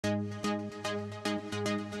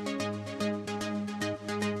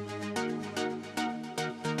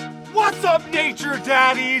What's up, nature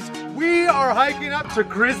daddies? We are hiking up to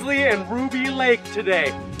Grizzly and Ruby Lake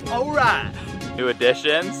today. All right. New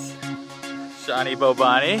additions. Shawnee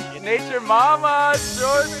Bobani. Nature Mama,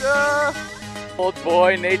 Jorja. Old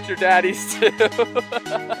boy, nature daddies too.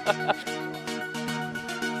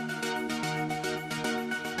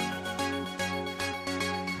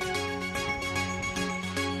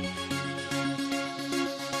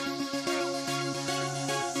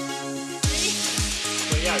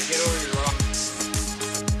 Yeah, get over your rock.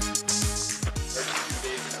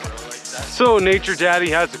 So Nature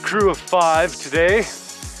Daddy has a crew of 5 today,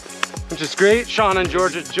 which is great. Sean and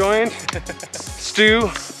Jorja joined. Stu,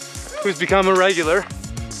 who's become a regular,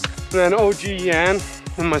 and then OG Yan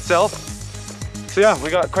and myself. So yeah, we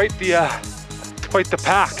got quite the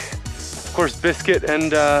pack. Of course, Biscuit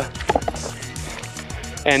and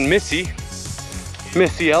Missy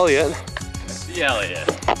Elliott. Missy Elliott.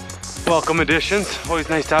 Welcome additions. Always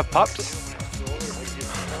nice to have pups.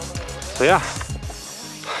 So yeah,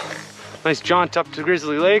 nice jaunt up to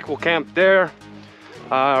Grizzly Lake. We'll camp there.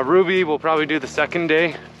 Ruby will probably do the second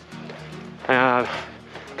day. Kind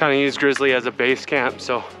of use Grizzly as a base camp.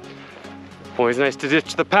 So always nice to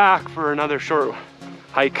ditch the pack for another short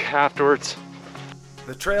hike afterwards.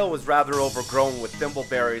 The trail was rather overgrown with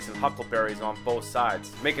thimbleberries and huckleberries on both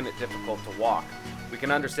sides, making it difficult to walk. We can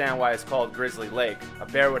understand why it's called Grizzly Lake. A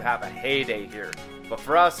bear would have a heyday here. But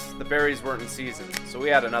for us, the berries weren't in season, so we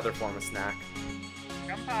had another form of snack.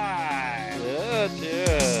 Come on! Yeah,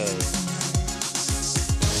 cheers!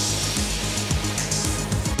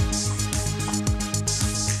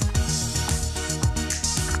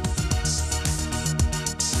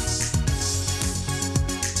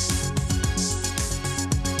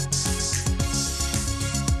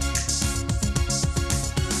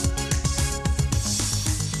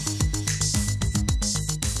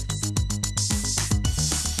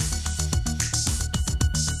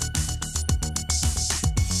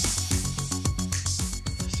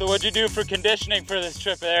 So what'd you do for conditioning for this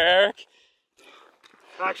trip there, Eric?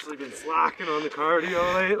 Actually been slacking on the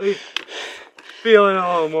cardio lately. Feeling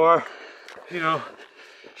a little more, you know,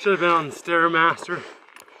 should have been on the Stairmaster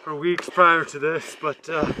for weeks prior to this, but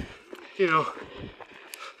you know,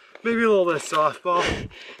 maybe a little bit of softball,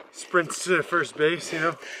 sprints to first base, you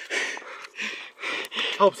know,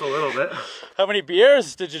 helps a little bit. How many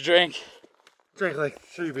beers did you drink? Drank like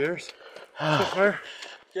 3 beers so far.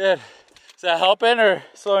 Good. Is that helping or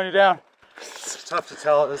slowing you down? It's tough to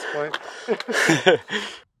tell at this point.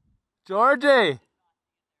 Georgie,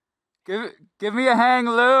 give me a hang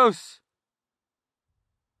loose.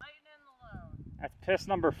 That's piss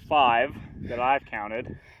number 5 that I've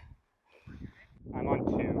counted. I'm on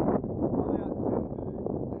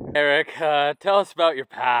 2. Eric, tell us about your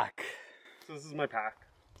pack. So this is my pack.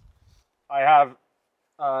 I have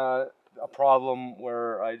a problem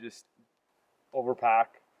where I just overpack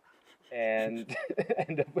and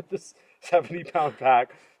end up with this 70-pound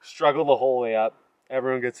pack, struggle the whole way up.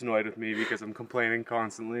 Everyone gets annoyed with me because I'm complaining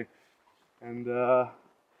constantly. And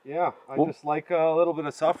yeah, I just like a little bit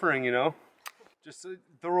of suffering, you know? Just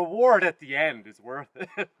the reward at the end is worth it.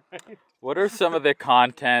 Right? What are some of the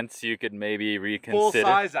contents you could maybe reconsider?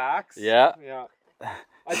 Full-size axe. Yeah. Yeah.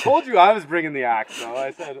 I told you I was bringing the axe, though.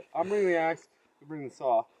 I said, I'm bringing the axe, you bring the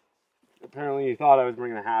saw. Apparently you thought I was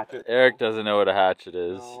bringing a hatchet. Eric doesn't know what a hatchet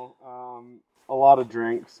is. No, a lot of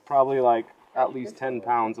drinks, probably like at least 10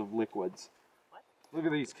 pounds of liquids. Look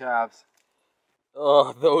at these calves.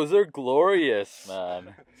 Oh, those are glorious,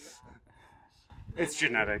 man. It's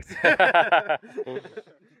genetics.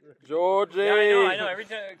 Georgie. Yeah, I know. Every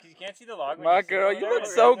time, you can't see the log. My girl, you look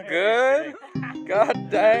so good.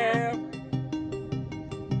 God damn.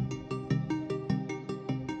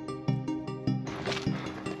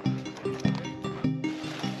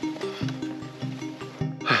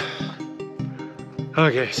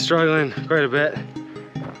 Okay, struggling quite a bit.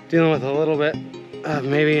 Dealing with a little bit of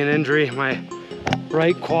maybe an injury. My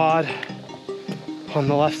right quad on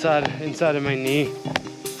the left side, inside of my knee,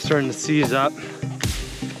 starting to seize up.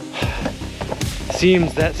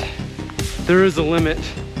 Seems that there is a limit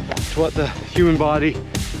to what the human body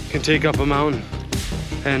can take up a mountain.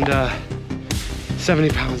 And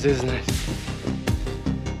 70 pounds is nice.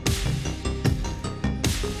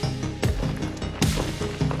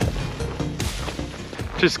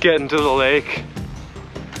 Just getting to the lake,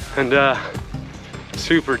 and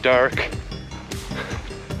super dark.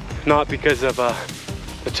 Not because of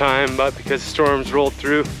the time, but because storms rolled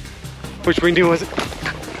through, which we knew was.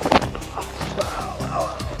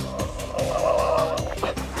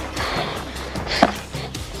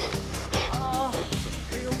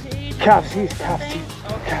 Calf seize.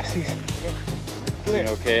 You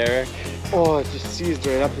okay, Eric? Oh, it just seized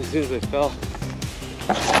right up as soon as I fell.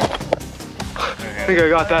 I think I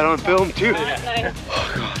got that on film too. Yeah.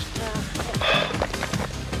 Oh god.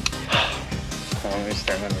 Let me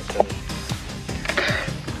stand underfoot.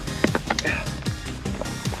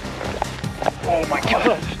 Oh my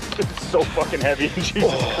god, it's so fucking heavy.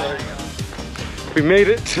 Jesus Christ. We made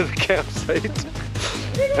it to the campsite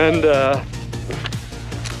and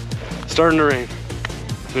starting to rain.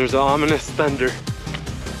 There's ominous thunder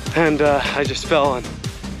and I just fell and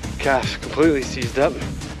calf completely seized up.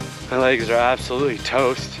 My legs are absolutely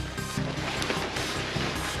toast.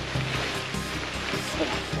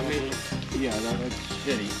 I mean, yeah, that's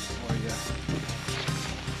shitty. Oh, yeah.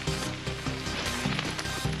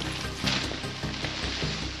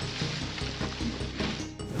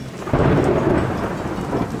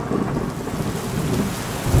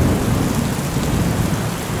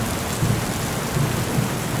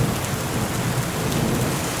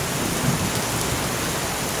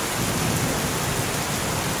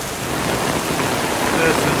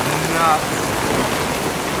 This is nuts.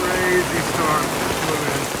 Crazy storm.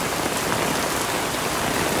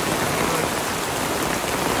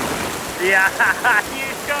 Yeah, you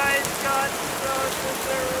guys got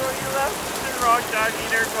you left the wrong time. You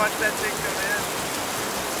never watched that thing come in.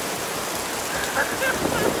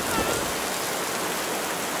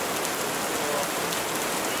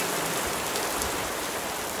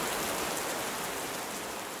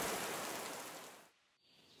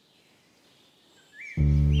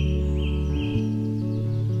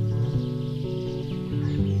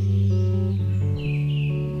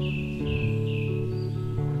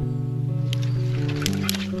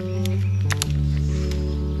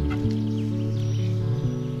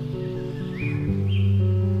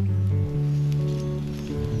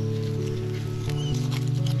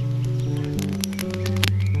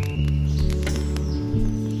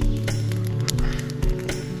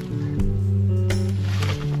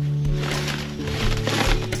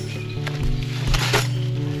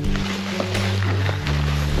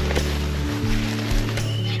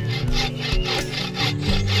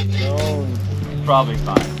 Probably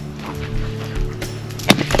fine.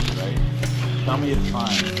 Right? Tell me it's fine.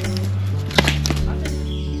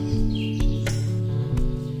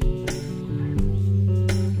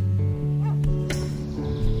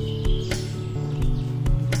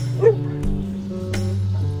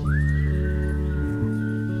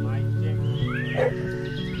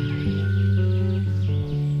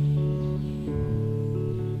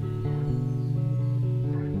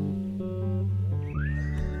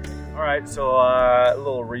 Alright, so a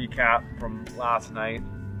little recap from last night.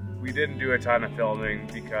 We didn't do a ton of filming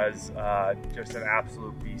because just an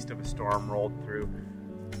absolute beast of a storm rolled through.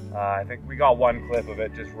 I think we got one clip of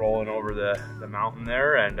it just rolling over the mountain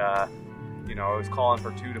there, and you know, it was calling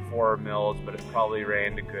for 2 to 4 mils, but it probably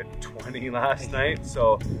rained a good 20 last night,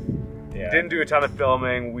 so yeah. Didn't do a ton of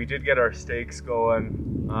filming. We did get our steaks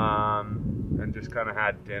going and just kind of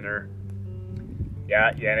had dinner.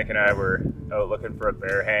 Yeah, Yannick and I were out looking for a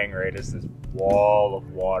bear hang right as this wall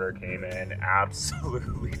of water came in,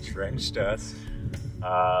 absolutely drenched us.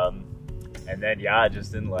 And then, yeah, it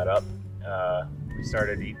just didn't let up. We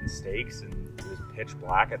started eating steaks and it was pitch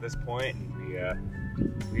black at this point,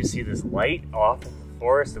 and we see this light off in the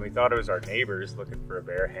forest, and we thought it was our neighbors looking for a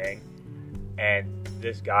bear hang. And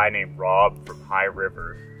this guy named Rob from High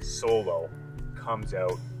River, solo, comes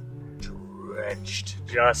out drenched,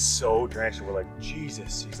 just so drenched, and we're like,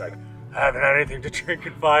 Jesus. He's like, I haven't had anything to drink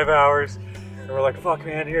in 5 hours, and we're like, fuck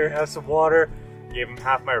man, here, have some water. Gave him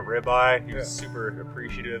half my ribeye. He was super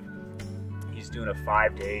appreciative. He's doing a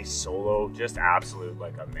 5-day solo, just absolute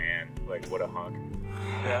like a man, like what a hunk.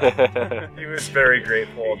 Yeah. He was very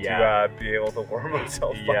grateful to be able to warm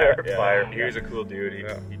himself by our fire. He was a cool dude.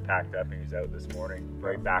 He packed up and he was out this morning,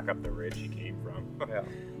 right back up the ridge he came from. Yeah.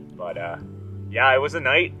 But yeah, it was a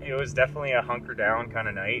night. It was definitely a hunker down kind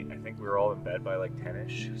of night. I think we were all in bed by like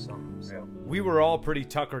 10ish. So. We were all pretty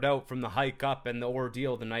tuckered out from the hike up and the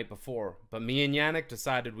ordeal the night before, but me and Yannick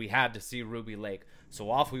decided we had to see Ruby Lake, so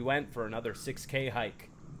off we went for another 6K hike.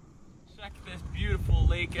 Check this beautiful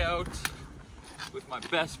lake out with my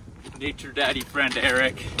best nature daddy friend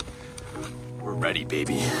Eric. We're ready,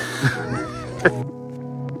 baby.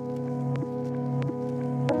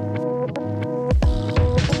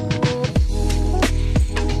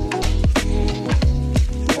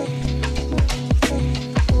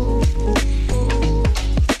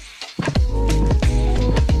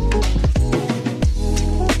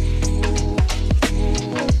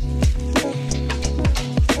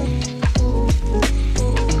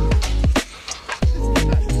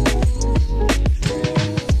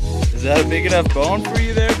 Is that a big enough bone for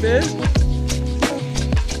you there, Biz?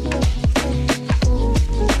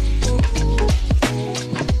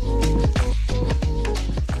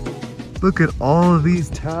 Look at all of these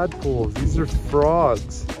tadpoles. These are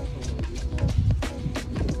frogs.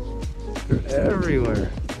 They're everywhere.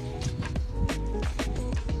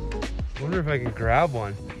 I wonder if I can grab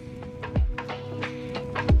one.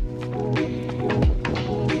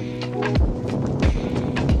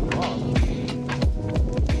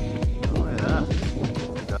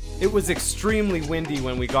 It was extremely windy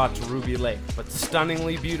when we got to Ruby Lake, but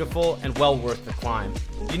stunningly beautiful and well worth the climb.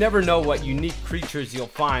 You never know what unique creatures you'll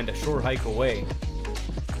find a short hike away.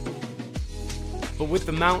 But with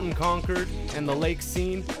the mountain conquered and the lake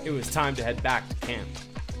seen, it was time to head back to camp.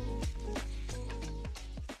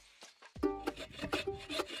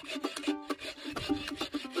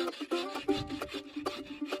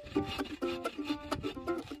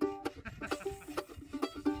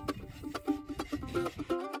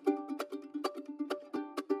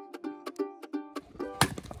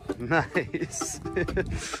 Nice.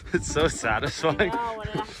 It's so satisfying. Wow, when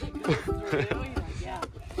it actually goes through, yeah.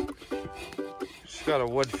 Just got a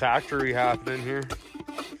wood factory happening here.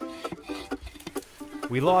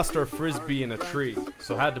 We lost our frisbee in a tree,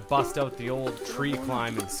 so had to bust out the old tree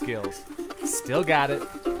climbing skills. Still got it.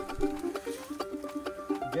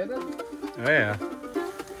 Get it? Oh yeah.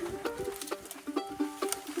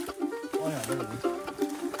 Oh yeah, there it is.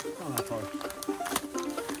 Oh, not far.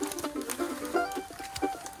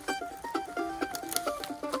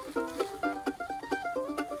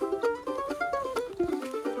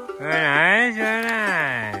 Very nice, very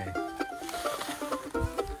nice.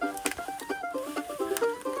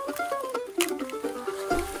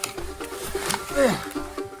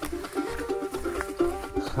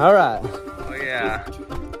 All right. Oh yeah.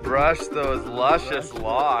 Brush those luscious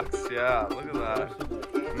locks. Yeah, look at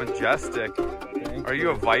that. Majestic. Are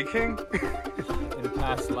you a Viking? In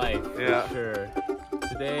past life, Yeah. for sure.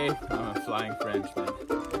 Today, I'm a flying Frenchman.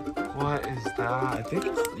 What is that? I think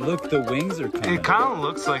Look, the wings are coming. it kind of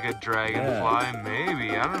looks like a dragonfly,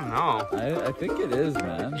 maybe. I don't know. I think it is,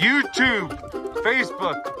 man. YouTube,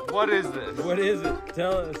 Facebook, what is this? What is it?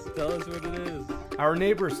 Tell us what it is. Our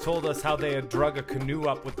neighbors told us how they had drug a canoe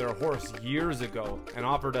up with their horse years ago and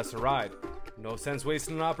offered us a ride. No sense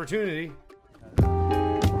wasting an opportunity. You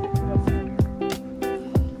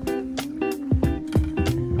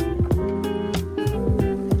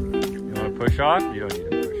want to push off? You don't need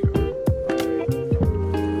to push off.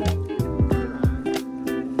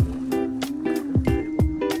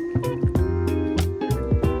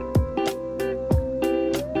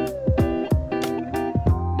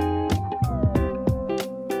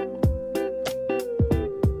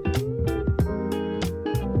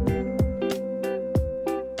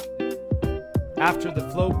 After the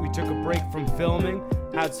float, we took a break from filming,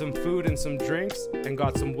 had some food and some drinks, and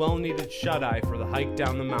got some well-needed shut-eye for the hike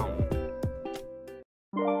down the mountain.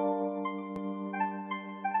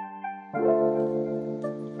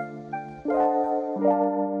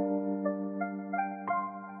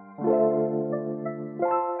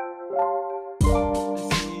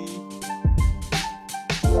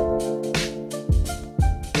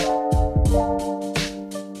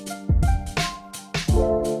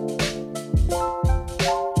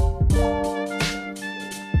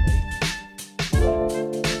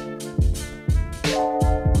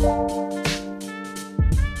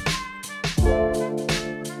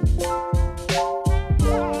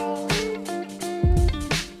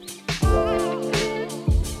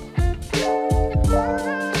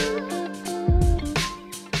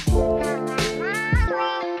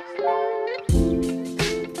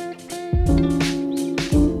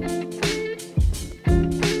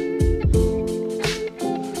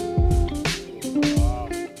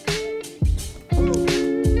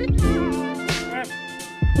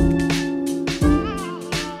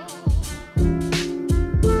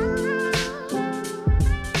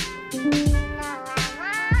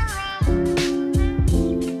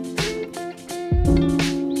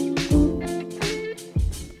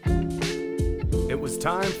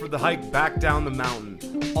 Time for the hike back down the mountain.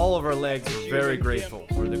 All of our legs were very grateful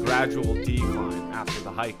for the gradual decline after the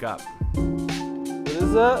hike up. What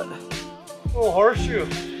is that? Oh, horseshoe.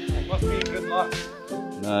 Must be good luck.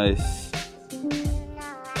 Nice.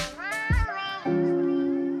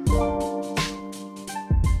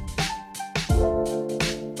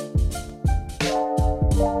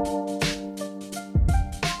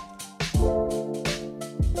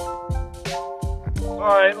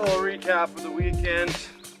 Alright, little recap of the weekend.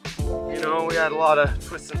 You know, we had a lot of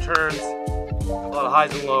twists and turns, a lot of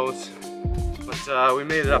highs and lows, but we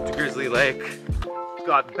made it up to Grizzly Lake.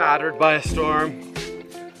 got battered by a storm,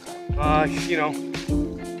 you know,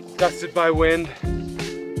 dusted by wind,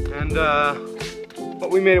 and but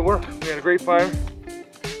we made it work. We had a great fire,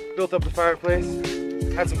 built up the fireplace,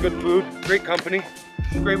 had some good food, great company,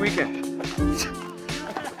 great weekend.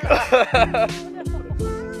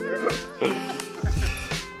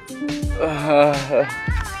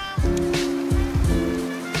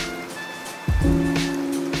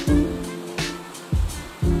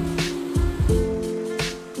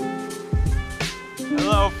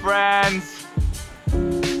 Hello, friends.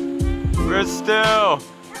 We're still.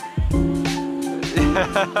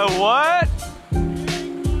 What?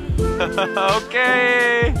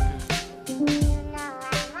 Okay.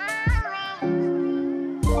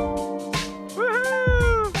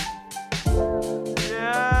 Woohoo!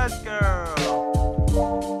 Yes, girl.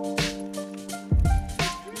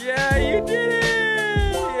 Yeah, you did it!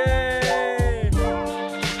 Yay!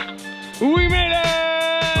 We made it!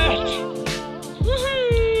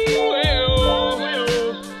 Woohoo!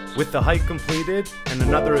 With the hike completed and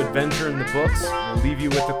another adventure in the books, we'll leave you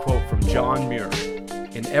with a quote from John Muir.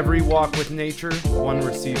 In every walk with nature, one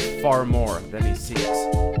receives far more than he seeks.